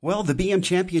Well, the BM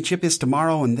Championship is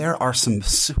tomorrow, and there are some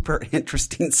super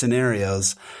interesting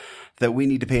scenarios that we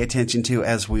need to pay attention to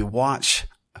as we watch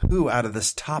who out of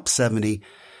this top 70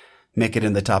 make it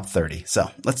in the top 30. So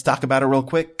let's talk about it real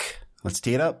quick. Let's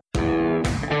tee it up.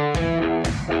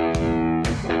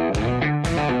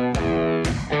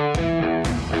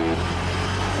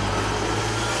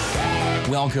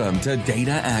 Welcome to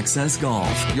Data Access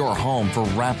Golf, your home for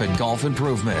rapid golf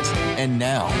improvement. And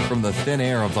now, from the thin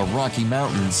air of the Rocky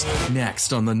Mountains,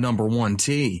 next on the number one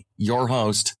tee, your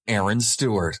host, Aaron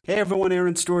Stewart. Hey everyone,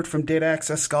 Aaron Stewart from Data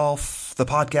Access Golf, the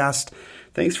podcast.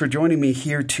 Thanks for joining me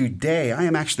here today. I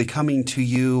am actually coming to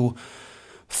you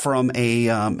from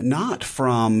not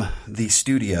from the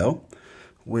studio,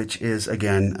 which is,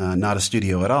 again, not a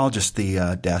studio at all, just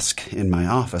the desk in my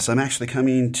office. I'm actually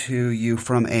coming to you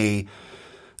from a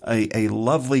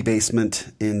lovely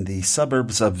basement in the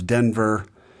suburbs of Denver,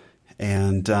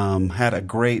 and had a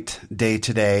great day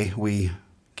today. We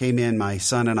came in, my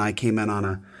son and I came in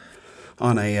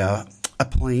on a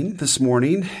plane this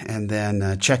morning, and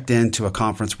then checked into a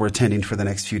conference we're attending for the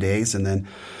next few days, and then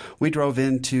we drove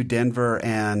into Denver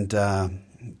and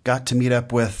got to meet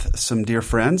up with some dear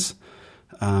friends,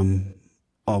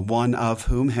 one of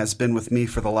whom has been with me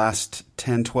for the last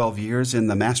 10, 12 years in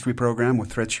the mastery program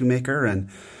with Fred Shoemaker, and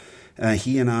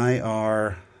he and I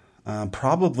are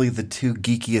probably the two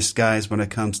geekiest guys when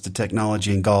it comes to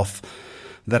technology and golf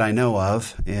that I know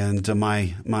of. And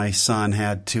my son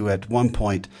had to, at one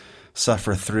point,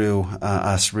 suffer through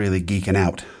us really geeking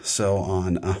out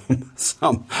on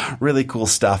some really cool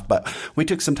stuff. But we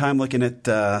took some time looking at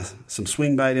some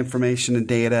swing bite information and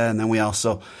data, and then we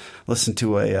also listened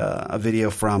to a video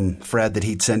from Fred that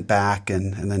he'd sent back,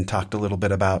 and then talked a little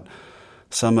bit about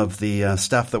some of the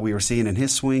stuff that we were seeing in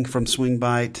his swing from Swing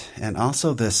Bite, and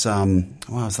also this,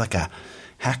 it's like a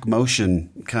Hack Motion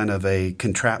kind of a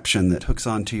contraption that hooks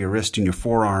onto your wrist and your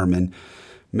forearm and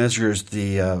measures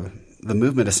the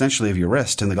movement essentially of your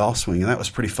wrist in the golf swing. And that was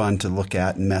pretty fun to look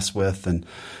at and mess with and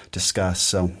discuss.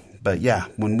 So, but yeah,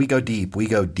 when we go deep, we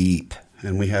go deep.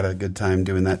 And we had a good time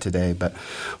doing that today. But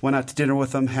went out to dinner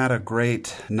with them, had a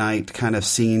great night, kind of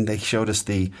seeing, they showed us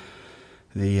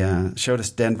showed us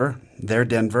their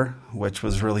Denver, which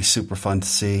was really super fun to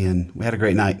see, and we had a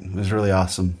great night. It was really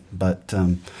awesome. But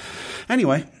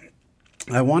anyway,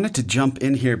 I wanted to jump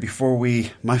in here before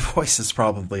my voice is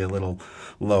probably a little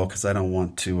low because I don't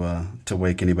want to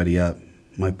wake anybody up.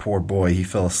 My poor boy, he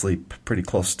fell asleep pretty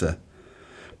close to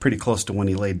when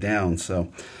he laid down.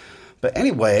 So, but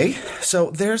anyway, so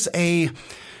there's this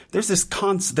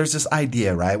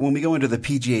idea, right? When we go into the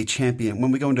PGA Champion,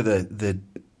 when we go into the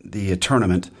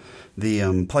tournament, the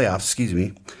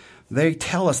playoffs, they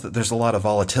tell us that there's a lot of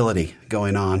volatility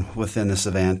going on within this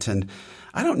event. And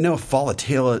I don't know if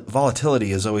volatility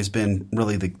has always been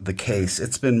really the case.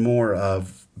 It's been more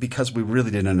of, because we really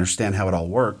didn't understand how it all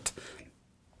worked,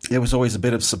 it was always a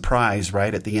bit of surprise,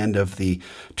 right? At the end of the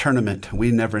tournament, we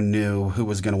never knew who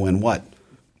was going to win what.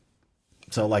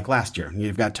 So like last year,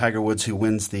 you've got Tiger Woods who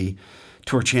wins the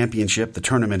Tour Championship, the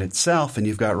tournament itself, and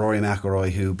you've got Rory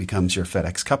McIlroy who becomes your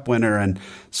FedEx Cup winner. And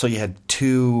so you had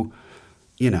two,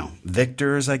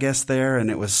 victors, I guess, there,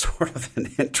 and it was sort of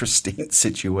an interesting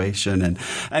situation. And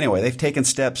anyway, they've taken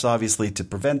steps, obviously, to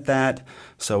prevent that.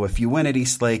 So if you win at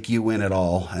East Lake, you win it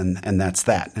all, and that's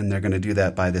that. And they're going to do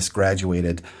that by this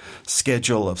graduated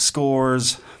schedule of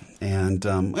scores, and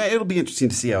it'll be interesting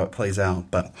to see how it plays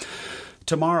out. But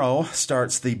tomorrow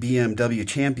starts the BMW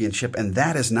Championship, and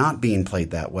that is not being played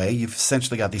that way. You've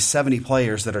essentially got these 70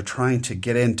 players that are trying to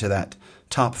get into that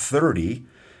top 30,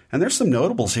 and there's some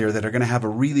notables here that are going to have a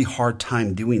really hard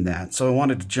time doing that. So I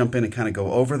wanted to jump in and kind of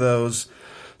go over those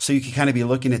so you can kind of be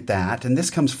looking at that. And this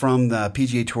comes from the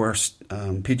PGA Tour,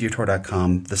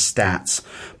 PGAtour.com, the stats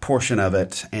portion of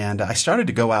it. And I started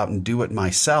to go out and do it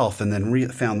myself, and then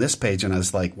found this page, and I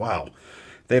was like, wow.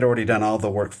 They'd already done all the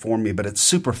work for me, but it's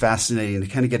super fascinating to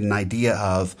kind of get an idea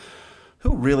of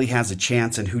who really has a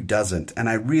chance and who doesn't. And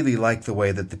I really like the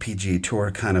way that the PGA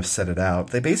Tour kind of set it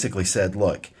out. They basically said,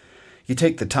 look, you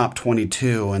take the top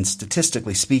 22, and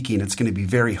statistically speaking, it's going to be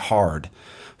very hard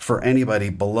for anybody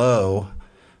below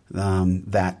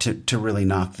that to really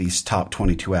knock these top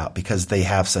 22 out, because they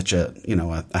have such a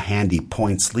handy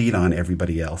points lead on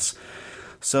everybody else.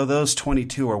 So those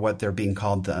 22 are what they're being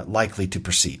called likely to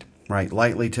proceed. Right,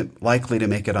 likely to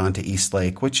make it onto East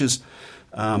Lake, which is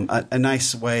a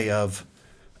nice way of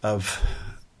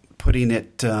putting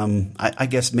it. I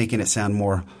guess making it sound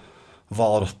more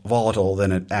volatile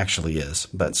than it actually is.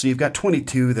 But so you've got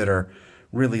 22 that are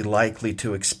really likely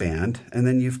to expand, and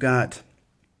then you've got,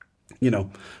 the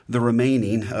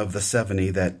remaining of the 70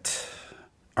 that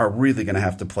are really going to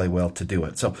have to play well to do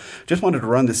it. So just wanted to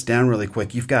run this down really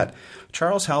quick. You've got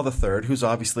Charles Howell III, who's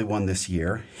obviously won this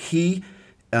year. He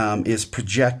is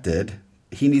projected,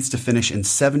 he needs to finish in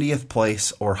 70th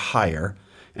place or higher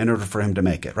in order for him to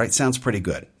make it, right? Sounds pretty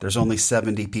good. There's only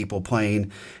 70 people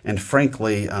playing, and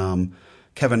frankly,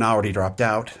 Kevin already dropped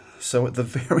out. So at the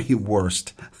very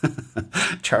worst,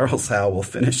 Charles Howell will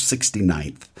finish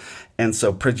 69th, and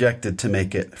so projected to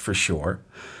make it for sure.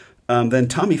 Then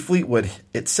Tommy Fleetwood,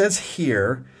 it says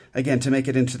here, again, to make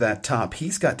it into that top,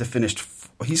 he's got to finish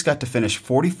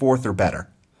 44th or better,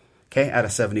 okay, out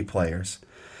of 70 players.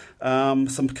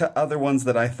 Some other ones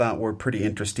that I thought were pretty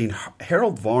interesting.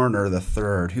 Harold Varner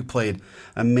III, who played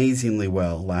amazingly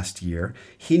well last year,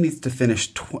 he needs to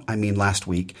finish, last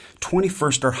week,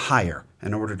 21st or higher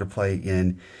in order to play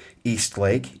in East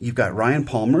Lake. You've got Ryan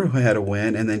Palmer, who had a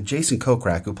win, and then Jason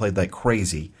Kokrak, who played like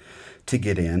crazy to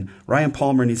get in. Ryan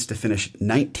Palmer needs to finish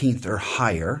 19th or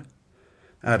higher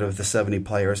out of the 70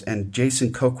 players, and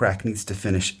Jason Kokrak needs to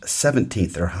finish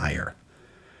 17th or higher.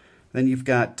 Then you've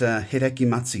got Hideki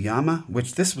Matsuyama,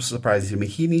 which this was surprising to me.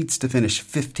 He needs to finish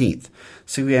 15th.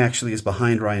 So he actually is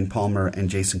behind Ryan Palmer and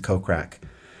Jason Kokrak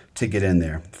to get in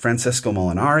there. Francesco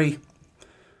Molinari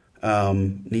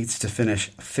needs to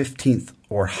finish 15th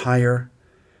or higher.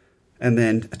 And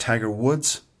then Tiger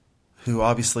Woods, who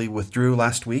obviously withdrew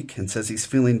last week and says he's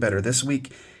feeling better this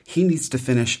week. He needs to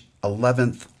finish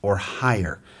 11th or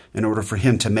higher in order for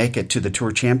him to make it to the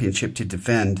Tour Championship to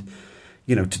defend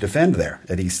there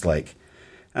at East Lake.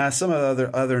 Some of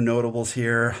the other notables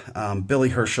here, Billy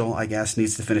Herschel, I guess,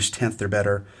 needs to finish 10th or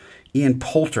better. Ian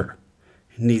Poulter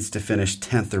needs to finish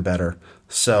 10th or better.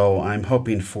 So I'm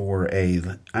hoping for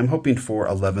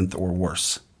 11th or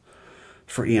worse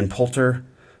for Ian Poulter.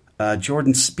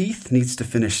 Jordan Spieth needs to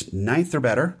finish 9th or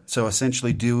better. So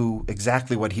essentially do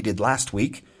exactly what he did last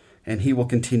week, and he will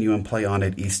continue and play on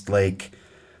at East Lake.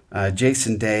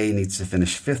 Jason Day needs to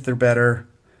finish 5th or better.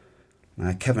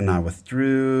 Kevin Na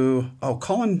withdrew. Oh,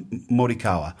 Colin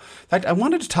Morikawa. In fact, I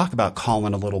wanted to talk about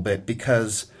Colin a little bit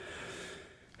because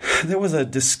there was a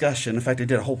discussion. In fact, I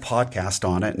did a whole podcast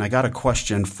on it, and I got a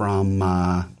question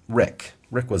from Rick.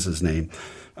 Rick was his name.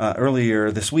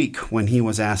 Earlier this week when he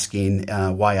was asking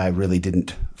why I really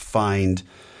didn't find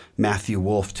Matthew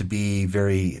Wolff to be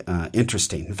very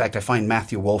interesting. In fact, I find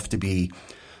Matthew Wolff to be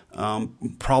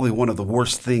probably one of the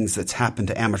worst things that's happened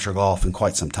to amateur golf in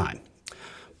quite some time.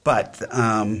 But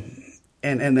and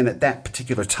then at that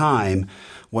particular time,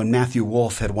 when Matthew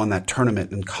Wolff had won that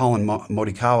tournament and Colin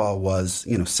Morikawa was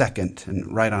second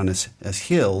and right on his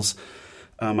heels,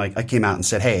 I came out and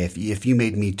said, hey, if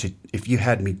you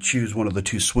had me choose one of the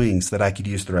two swings that I could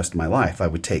use the rest of my life, I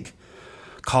would take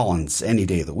Collins any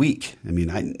day of the week. I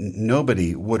mean,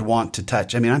 nobody would want to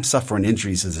touch. I mean, I'm suffering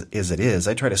injuries as it is.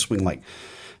 I try to swing like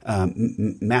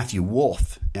Matthew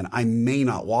Wolff, and I may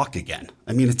not walk again.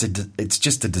 I mean, it's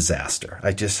just a disaster.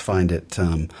 I just find it.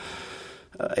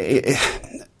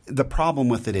 The problem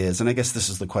with it is, and I guess this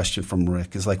is the question from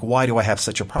Rick, is like, why do I have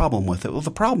such a problem with it? Well, the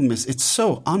problem is it's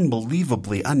so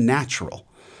unbelievably unnatural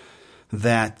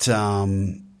that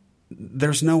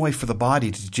there's no way for the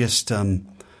body to just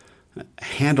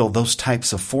handle those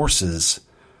types of forces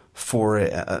for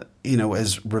as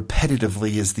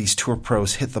repetitively as these tour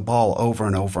pros hit the ball over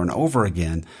and over and over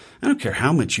again. I don't care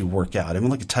how much you work out. I mean,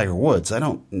 look at Tiger Woods.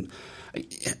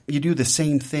 You do the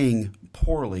same thing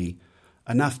poorly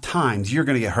enough times, you're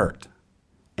going to get hurt.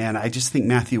 And I just think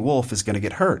Matthew Wolff is going to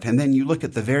get hurt. And then you look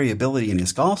at the variability in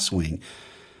his golf swing.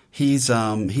 He's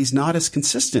not as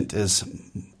consistent as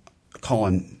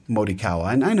Colin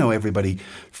Morikawa. And I know everybody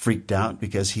freaked out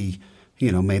because he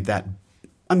made that.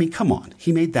 I mean, come on.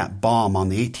 He made that bomb on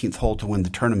the 18th hole to win the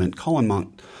tournament. Colin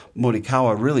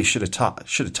Morikawa really should have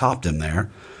topped him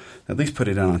there. At least put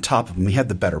it on top of him. He had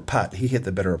the better putt. He hit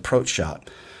the better approach shot.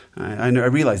 I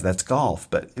realize that's golf,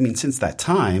 but I mean, since that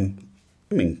time,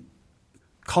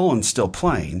 Colin's still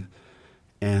playing,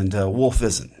 and Wolff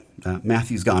isn't.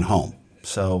 Matthew's gone home.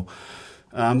 So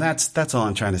that's all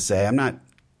I'm trying to say. I'm not.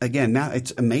 Again, now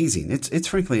it's amazing. It's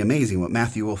frankly amazing what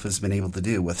Matthew Wolff has been able to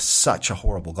do with such a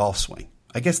horrible golf swing.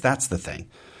 I guess that's the thing.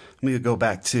 Let me go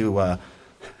back to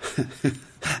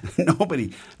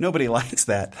nobody likes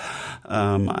that.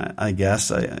 I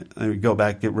guess I go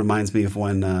back. It reminds me of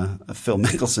when Phil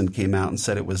Mickelson came out and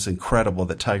said it was incredible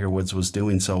that Tiger Woods was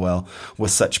doing so well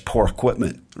with such poor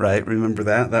equipment. Right? Remember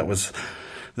that? That was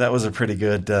a pretty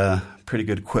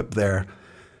good quip there.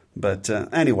 But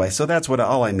anyway, so that's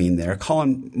all I mean there.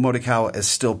 Colin Morikawa is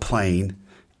still playing,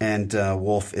 and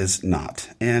Wolff is not.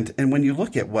 And when you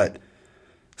look at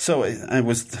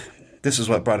this is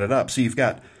what brought it up. So you've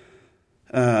got,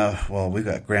 we've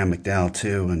got Graham McDowell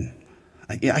too, and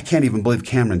I can't even believe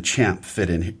Cameron Champ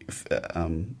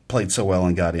played so well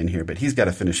and got in here, but he's got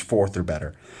to finish 4th or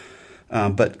better.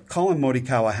 But Colin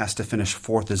Morikawa has to finish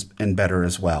 4th and better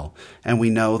as well. And we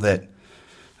know that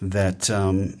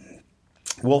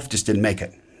Wolff just didn't make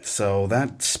it. So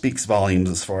that speaks volumes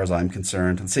as far as I'm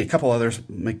concerned. Let's see, a couple others.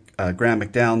 Graham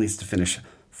McDowell needs to finish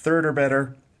 3rd or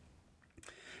better.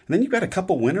 And then you've got a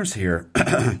couple winners here,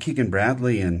 Keegan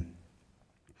Bradley and...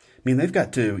 I mean, they've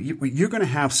got to... You're going to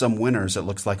have some winners, it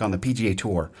looks like, on the PGA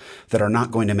Tour that are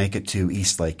not going to make it to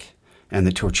Eastlake and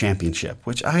the Tour Championship,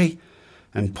 which I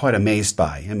am quite amazed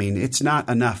by. I mean, it's not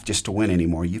enough just to win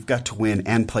anymore. You've got to win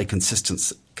and play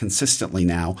consistently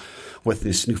now with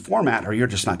this new format, or you're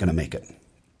just not going to make it.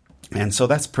 And so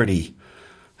that's pretty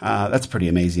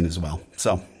amazing as well.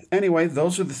 So anyway,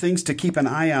 those are the things to keep an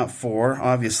eye out for.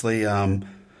 Obviously,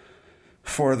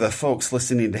 for the folks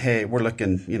listening to, hey, we're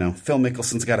looking, Phil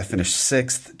Mickelson's got to finish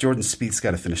 6th. Jordan Spieth's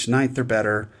got to finish 9th or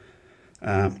better.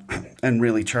 And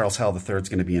really, Charles Howell III is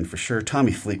going to be in for sure.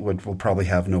 Tommy Fleetwood will probably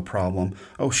have no problem.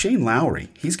 Oh, Shane Lowry,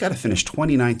 he's got to finish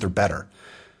 29th or better.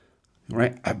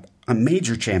 Right? A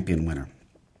major champion winner.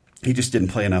 He just didn't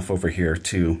play enough over here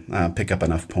to pick up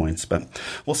enough points. But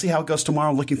we'll see how it goes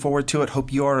tomorrow. Looking forward to it.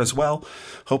 Hope you are as well.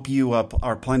 Hope you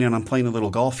are planning on playing a little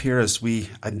golf here, as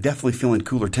I'm definitely feeling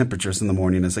cooler temperatures in the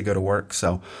morning as I go to work.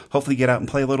 So hopefully get out and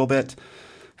play a little bit.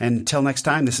 And until next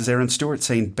time, this is Aaron Stewart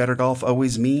saying better data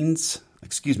always means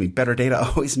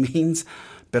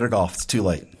better golf. It's too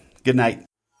late. Good night.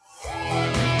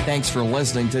 Thanks for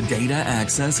listening to Data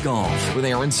Access Golf with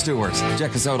Aaron Stewart.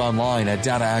 Check us out online at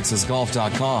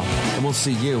dataaccessgolf.com, and we'll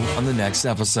see you on the next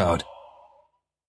episode.